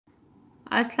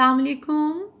अस्सलाम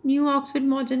वालेकुम। New Oxford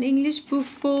modern English book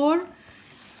 4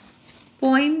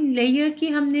 poem layer की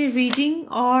हमने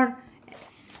रीडिंग और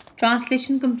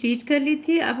ट्रांसलेशन कंप्लीट कर ली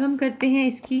थी। अब हम करते हैं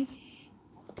इसकी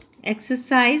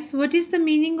exercise. What is the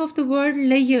meaning of the word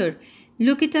layer?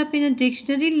 Look it up in a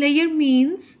dictionary. Layer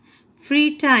means free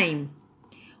time.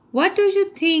 What do you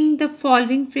think the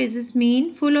following phrases mean?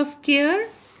 Full of care,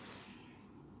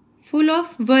 full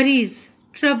of worries,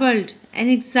 troubled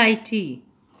and anxiety.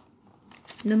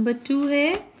 Number 2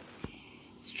 है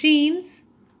streams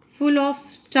full of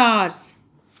stars.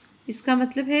 इसका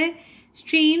मतलब है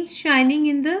streams shining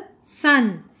in the sun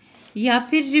या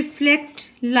फिर reflect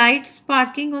light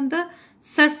sparking on the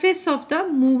surface of the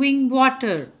moving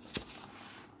water.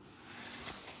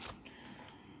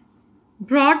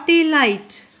 Broad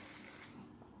daylight,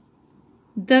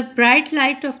 the bright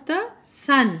light of the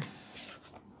sun.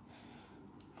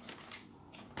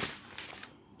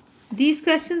 These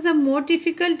questions are more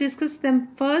difficult. Discuss them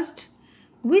first.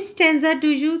 Which stanza do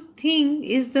you think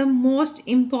is the most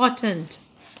important?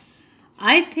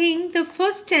 I think the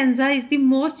first stanza is the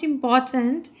most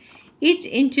important. It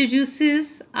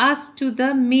introduces us to the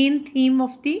main theme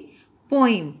of the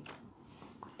poem.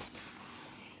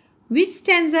 Which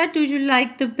stanza do you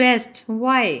like the best?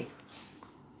 Why?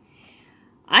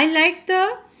 I like the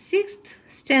 6th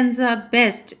stanza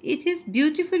best. It is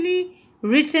beautifully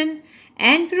written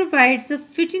and provides a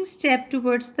fitting step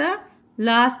towards the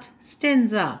last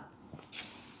stanza.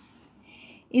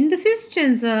 In the 5th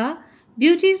stanza,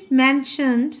 beauty is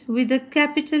mentioned with a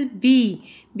capital B.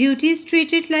 Beauty is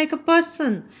treated like a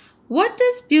person. What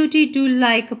does beauty do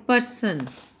like a person?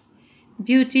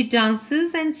 Beauty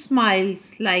dances and smiles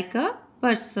like a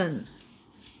person.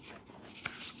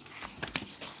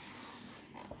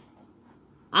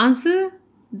 Answer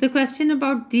the question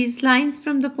about these lines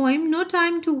from the poem. No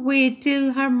time to wait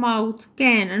till her mouth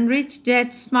can enrich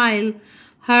that smile.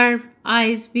 Her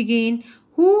eyes begin.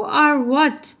 Who or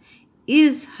what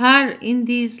is her in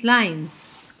these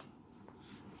lines?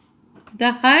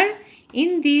 The her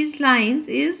in these lines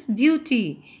is beauty.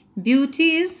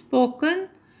 Beauty is spoken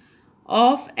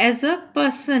of as a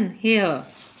person here.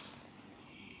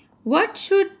 What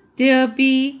should there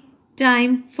be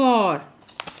time for?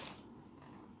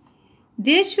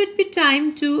 There should be time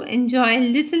to enjoy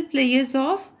little pleasures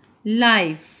of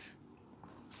life.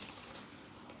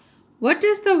 What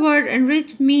does the word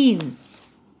enrich mean?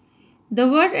 The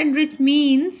word enrich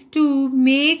means to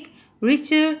make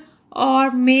richer or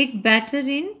make better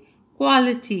in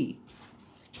quality.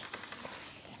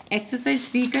 Exercise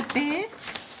B करते हैं.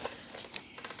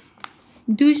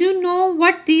 Do you know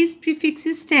what these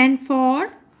prefixes stand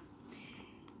for?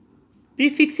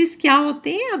 Prefixes क्या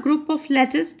होते हैं? A group of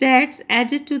letters that's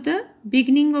added to the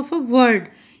beginning of a word.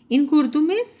 इनको उर्दू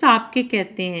में साबके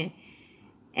कहते हैं.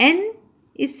 N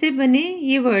इससे बने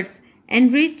ये words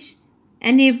enrich,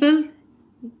 enable,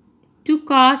 to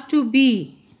cause, to be,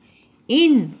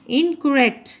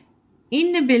 incorrect,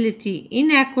 inability,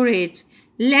 inaccurate,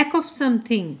 lack of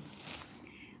something,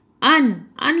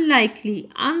 unlikely,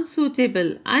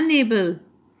 unsuitable, unable,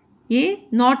 ये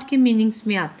not के meanings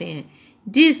में आते हैं.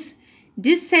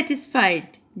 Dissatisfied,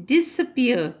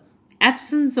 disappear,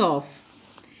 absence of.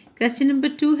 Question number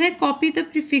 2 है कॉपी द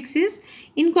प्रीफिक्सेस.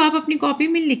 इनको आप अपनी कॉपी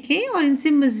में लिखें और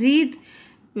इनसे मज़ीद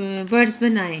वर्ड्स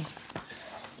बनाएं.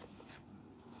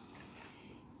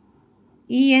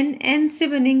 EN से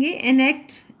बनेंगे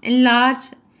enact, enlarge,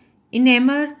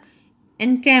 enamor,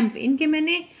 encamp. इनके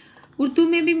मैंने उर्दू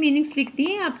में भी मीनिंग्स लिख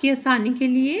दिए आपकी आसानी के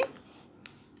लिए.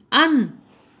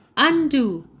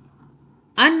 undo,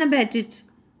 unabated,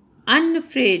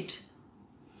 unafraid,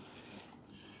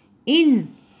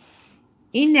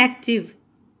 inactive,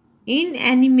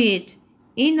 inanimate,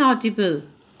 inaudible,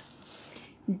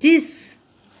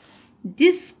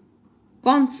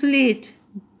 disconsolate,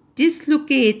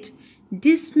 dislocate,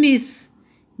 dismiss,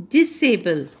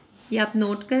 disable. ये आप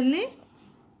नोट कर लें.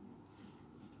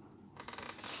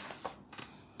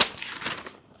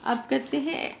 अब करते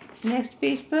हैं नेक्स्ट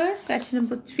पेज पर. Question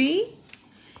number 3.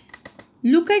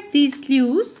 Look at these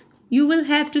clues. You will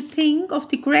have to think of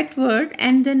the correct word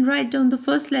and then write down the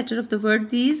first letter of the word.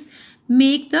 These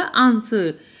make the answer.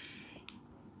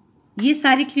 ये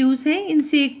सारे clues हैं.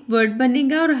 इनसे एक word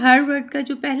बनेगा और हर word का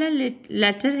जो पहला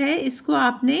letter है इसको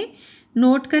आपने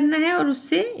नोट करना है और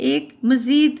उससे एक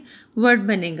मज़ीद word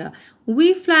बनेगा.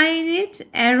 We fly in it,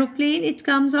 aeroplane. It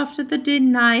comes after the day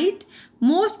night.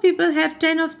 Most people have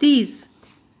 10 of these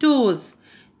toes.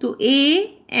 तो A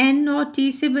N और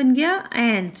T से बन गया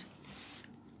and.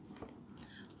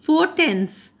 4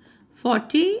 tens.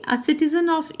 40. A citizen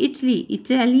of Italy.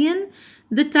 Italian.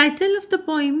 The title of the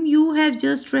poem you have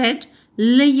just read,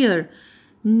 Layer.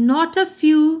 not a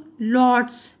few,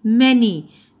 lots, many.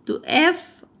 तो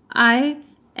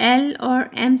FIL और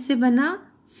M से बना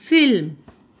film.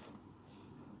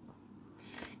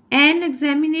 An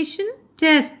examination,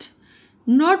 test,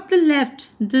 not the left,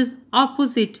 the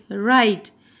opposite,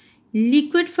 right.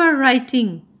 Liquid for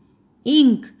writing,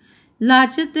 ink.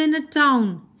 Larger than a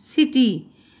town, city.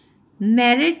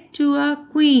 Married to a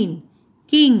queen,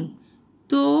 king.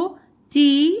 तो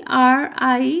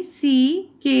TRICK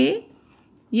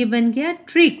ये बन गया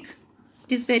trick.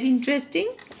 It is very interesting.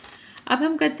 अब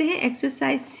हम करते हैं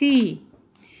exercise C.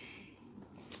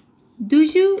 Do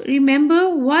you remember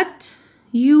what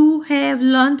you have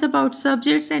learnt about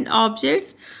subjects and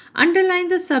objects? Underline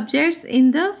the subjects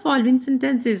in the following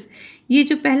sentences. ये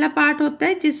जो पहला पार्ट होता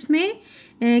है जिसमें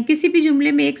किसी भी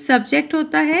जुमले में एक सब्जेक्ट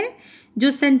होता है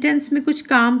जो सेंटेंस में कुछ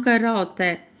काम कर रहा होता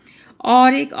है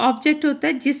और एक ऑब्जेक्ट होता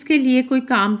है जिसके लिए कोई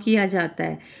काम किया जाता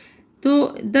है.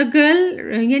 तो द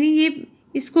गर्ल यानी ये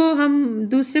इसको हम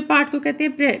दूसरे पार्ट को कहते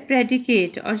हैं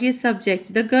प्रेडिकेट और ये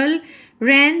subject. The girl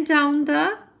rain down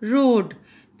the road.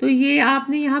 तो ये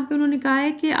आपने यहाँ पे उन्होंने कहा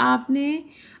है कि आपने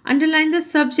अंडरलाइन द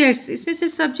सब्जेक्ट्स. इसमें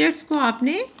सिर्फ सब्जेक्ट्स को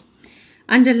आपने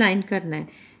अंडरलाइन करना है.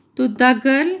 तो द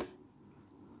गर्ल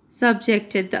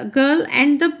सब्जेक्ट है. The girl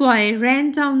and the boy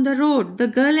rain down the road. The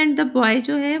girl and the boy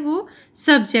जो है वो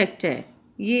सब्जेक्ट है.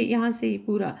 ये यहाँ से ही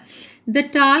पूरा. द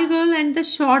टाल girl and the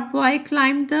short boy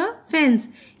climb the fence.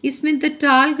 इसमें द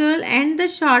टाल girl and the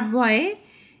short boy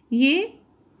ये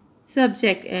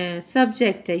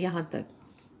सब्जेक्ट है यहाँ तक.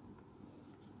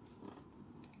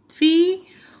 3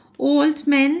 old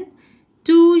men,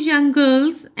 2 young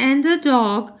girls and a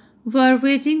dog were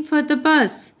waiting for the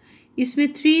bus.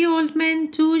 इसमें 3 old men,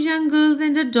 2 young girls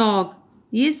and a dog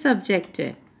ये subject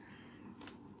है.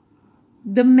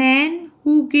 The man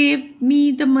who gave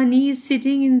me the money is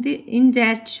sitting in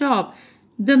that shop.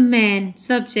 The man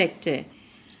subject है.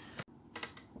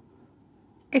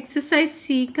 Exercise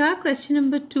C का question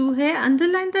number 2 है.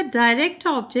 Underline the direct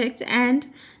object and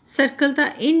circle the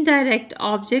indirect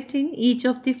object in each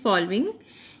of the following.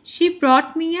 She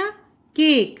brought me a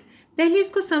cake. पहले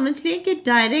इसको समझ लें कि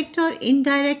direct और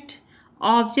indirect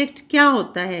object क्या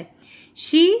होता है.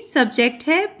 शी सब्जेक्ट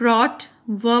है, brought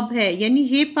वर्ब है, यानी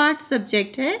ये पार्ट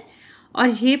सब्जेक्ट है और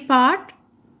ये पार्ट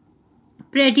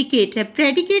प्रेडिकेट है.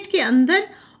 प्रेडिकेट के अंदर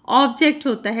ऑब्जेक्ट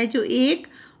होता है जो एक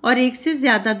और एक से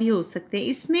ज़्यादा भी हो सकते हैं.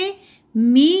 इसमें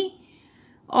मी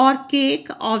और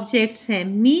केक ऑब्जेक्ट्स हैं.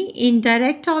 मी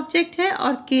इनडायरेक्ट ऑब्जेक्ट है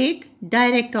और केक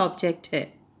डायरेक्ट ऑब्जेक्ट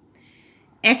है.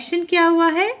 एक्शन क्या हुआ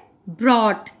है?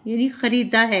 ब्रॉट यानी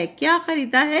ख़रीदा है. क्या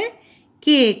ख़रीदा है?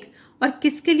 केक. और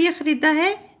किसके लिए ख़रीदा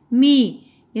है? मी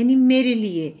यानी मेरे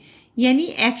लिए. यानी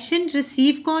एक्शन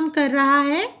रिसीव कौन कर रहा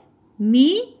है?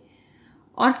 मी.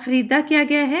 और ख़रीदा क्या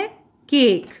गया है?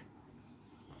 Cake.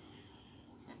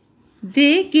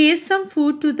 They gave some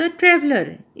food to the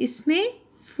traveller. इसमें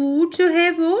फूड जो है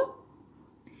वो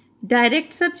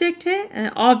डायरेक्ट सब्जेक्ट है,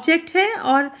 ऑब्जेक्ट है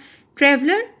और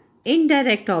ट्रेवलर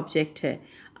इनडायरेक्ट ऑब्जेक्ट है.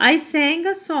 आई सैंग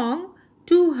a song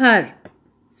to her.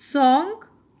 Song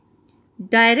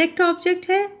direct object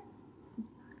है,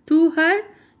 टू हर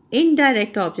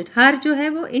इनडायरेक्ट ऑब्जेक्ट. हर जो है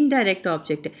वो इनडायरेक्ट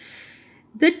ऑब्जेक्ट है.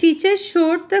 The teacher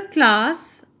showed the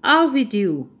class a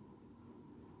video.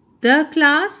 The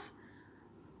class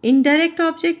indirect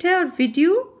object है और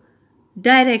वीडियो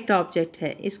डायरेक्ट ऑब्जेक्ट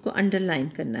है. इसको अंडरलाइन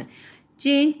करना है.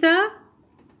 Change the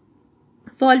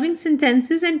following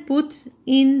sentences and put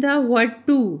in the word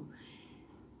to.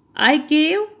 I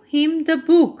gave him the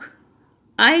book.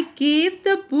 I gave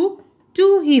the book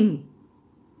to him.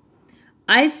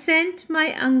 I sent my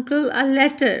uncle a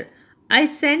letter. I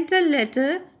sent a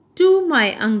letter to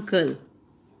my uncle.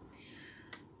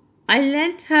 I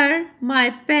lent her my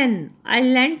pen. I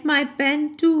lent my pen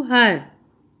to her.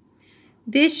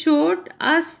 They showed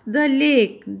us the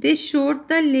lake. They showed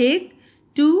the lake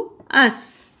to us.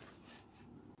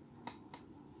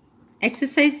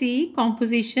 Exercise E,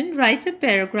 composition. Write a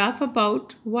paragraph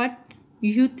about what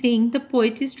you think the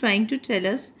poet is trying to tell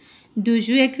us. Do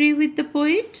you agree with the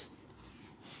poet?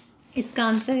 इसका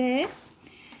answer है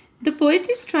The poet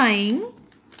is trying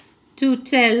to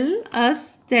tell us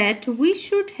that we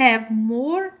should have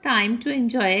more time to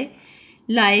enjoy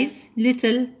life's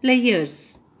little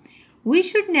pleasures. We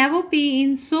should never be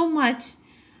in so much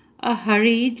a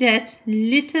hurry that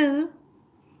little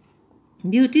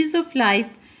beauties of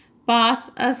life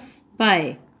pass us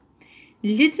by.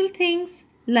 Little things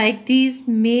like these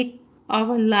make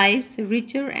our lives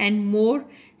richer and more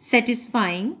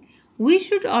satisfying. We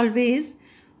should always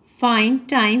find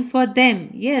time for them.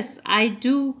 Yes, I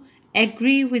do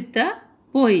agree with the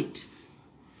poet.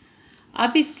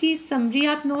 अब इसकी summary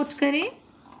आप note करें.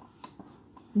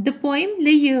 The poem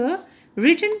Layer,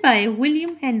 written by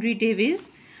William Henry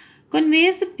Davis,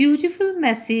 conveys a beautiful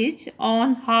message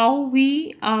on how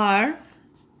we are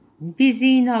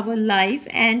busy in our life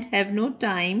and have no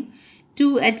time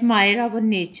to admire our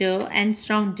nature and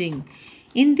surrounding.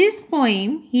 In this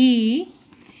poem, he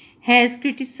has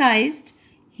criticized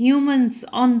humans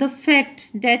on the fact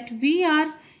that we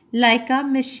are like a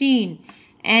machine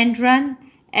and run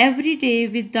every day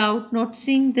without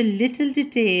noticing the little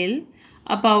detail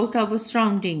about our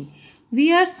surrounding.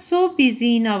 We are so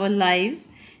busy in our lives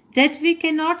that we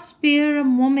cannot spare a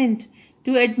moment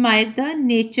to admire the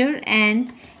nature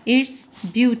and its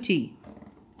beauty.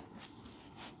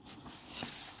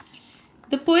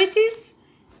 The poet is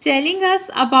telling us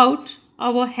about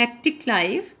our hectic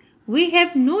life. We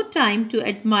have no time to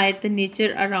admire the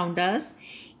nature around us.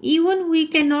 Even we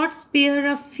cannot spare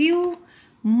a few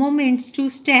moments to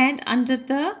stand under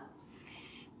the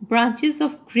branches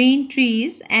of green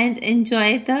trees and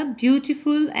enjoy the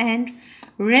beautiful and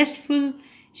restful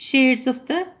shades of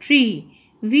the tree.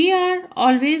 We are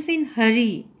always in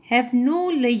hurry, have no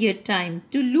leisure time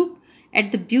to look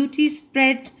at the beauty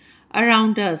spread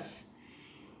around us.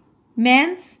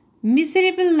 Man's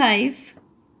miserable life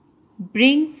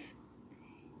brings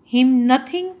him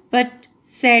nothing but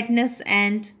sadness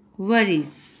and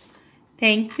worries.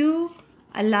 Thank you.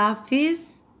 Allah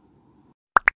Hafiz.